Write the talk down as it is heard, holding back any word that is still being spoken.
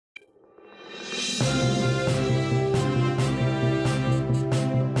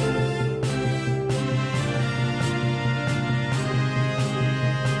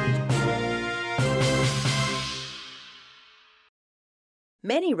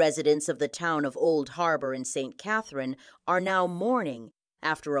Many residents of the town of Old Harbor in St. Catherine are now mourning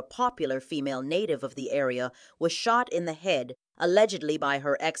after a popular female native of the area was shot in the head, allegedly by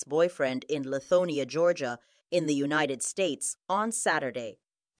her ex-boyfriend in Lithonia, Georgia, in the United States on Saturday.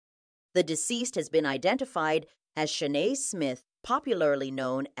 The deceased has been identified as Shanae Smith, popularly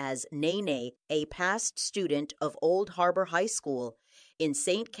known as Nene, a past student of Old Harbor High School in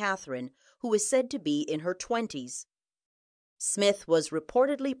St. Catherine, who is said to be in her 20s. Smith was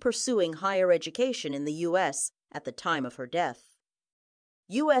reportedly pursuing higher education in the U.S. at the time of her death.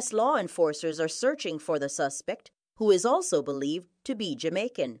 U.S. law enforcers are searching for the suspect, who is also believed to be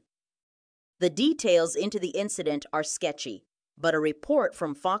Jamaican. The details into the incident are sketchy, but a report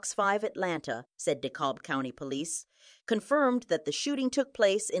from Fox 5 Atlanta, said DeKalb County Police, confirmed that the shooting took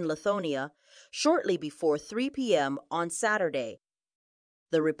place in Lithonia shortly before 3 p.m. on Saturday.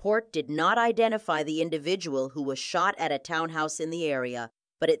 The report did not identify the individual who was shot at a townhouse in the area,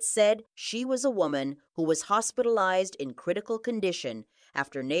 but it said she was a woman who was hospitalized in critical condition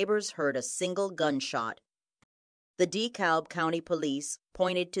after neighbors heard a single gunshot. The DeKalb County Police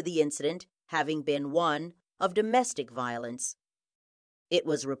pointed to the incident having been one of domestic violence. It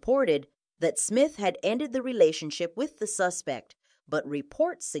was reported that Smith had ended the relationship with the suspect, but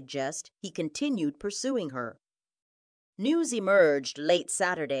reports suggest he continued pursuing her. News emerged late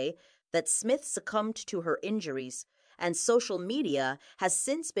Saturday that Smith succumbed to her injuries, and social media has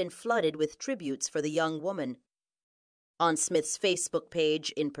since been flooded with tributes for the young woman. On Smith's Facebook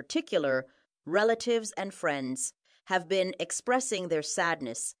page in particular, relatives and friends have been expressing their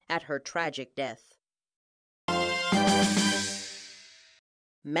sadness at her tragic death.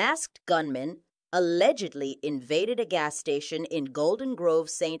 Masked gunmen allegedly invaded a gas station in Golden Grove,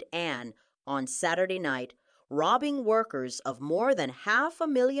 St. Anne on Saturday night, robbing workers of more than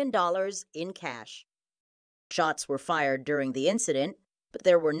 $500,000 in cash. Shots were fired during the incident, but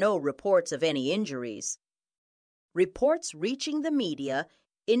there were no reports of any injuries. Reports reaching the media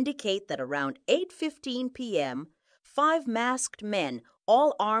indicate that around 8:15 p.m., 5 masked men,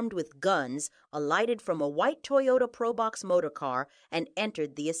 all armed with guns, alighted from a white Toyota Probox motorcar and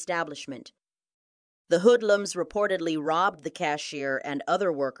entered the establishment. The hoodlums reportedly robbed the cashier and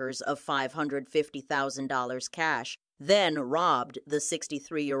other workers of $550,000 cash, then robbed the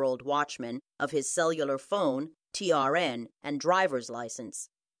 63-year-old watchman of his cellular phone, TRN, and driver's license.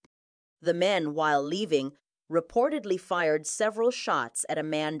 The men, while leaving, reportedly fired several shots at a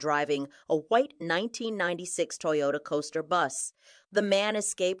man driving a white 1996 Toyota Coaster bus. The man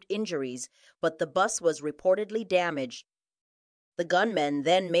escaped injuries, but the bus was reportedly damaged. The gunmen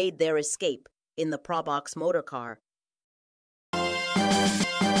then made their escape in the Probox motorcar.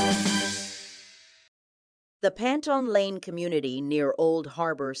 The Panton Lane community near Old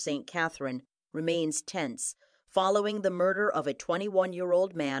Harbor, St. Catherine, remains tense following the murder of a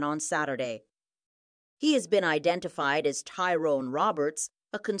 21-year-old man on Saturday. He has been identified as Tyrone Roberts,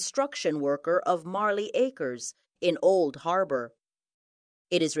 a construction worker of Marley Acres in Old Harbor.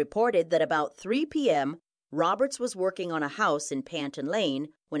 It is reported that about 3 p.m., Roberts was working on a house in Panton Lane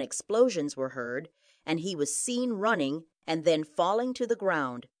when explosions were heard, and he was seen running and then falling to the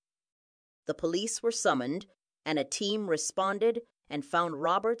ground. The police were summoned, and a team responded and found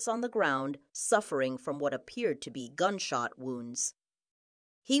Roberts on the ground suffering from what appeared to be gunshot wounds.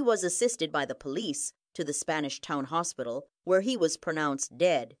 He was assisted by the police to the Spanish Town Hospital, where he was pronounced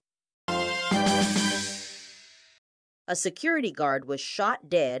dead. A security guard was shot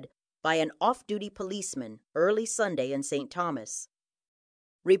dead by an off-duty policeman early Sunday in St. Thomas.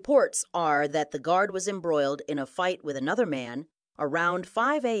 Reports are that the guard was embroiled in a fight with another man around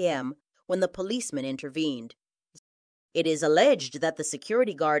 5 a.m. when the policeman intervened. It is alleged that the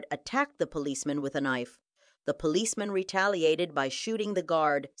security guard attacked the policeman with a knife. The policeman retaliated by shooting the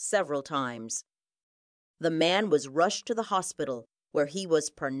guard several times. The man was rushed to the hospital, where he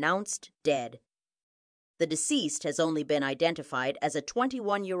was pronounced dead. The deceased has only been identified as a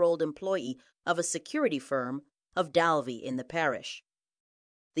 21-year-old employee of a security firm of Dalvey in the parish.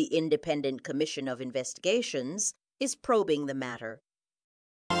 The Independent Commission of Investigations is probing the matter.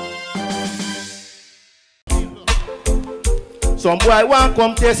 Some boy want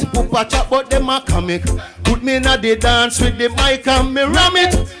come test Poopa chat, but them a comic. Put me in a the dance with the mic and me ram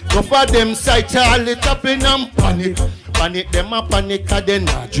it. Go for them side Charlie Chaplin and panic. Panic them a panic, cause they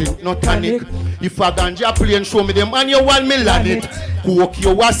not drink no tonic. If a ganja plane show me them and you want me land it. Cook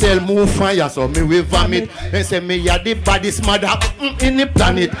you a sell move fire so me will vomit. They say me ya the baddest mother in the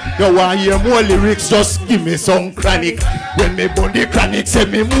planet. You want hear more lyrics, just give me some chronic. When me burn the chronic, say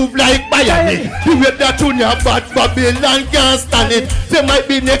me move like bionic. The way that tune ya bad Babylon can't stand it. Say might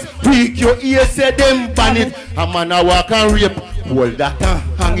be next week your ear say them ban it. A man a walk and rape, hold that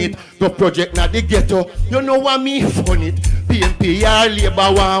bang it. The project na the ghetto, you know what me fun it. PNP or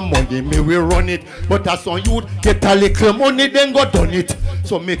labor want money, me we run it. But as some youth get a little money, then go done it.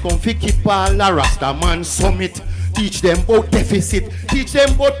 So me come fi keep all a Rasta man summit. Teach them about deficit, teach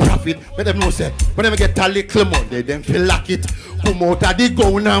them about profit. Let them know say, when them get a little money, them feel like it. Come out of the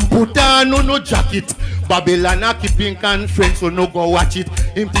gown and put on no jacket. Babylon a keeping conference, so no go watch it.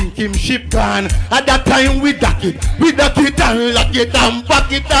 Him think him ship gone. At that time we duck it and lock it and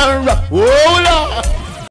pack it and rock. Oh Lord.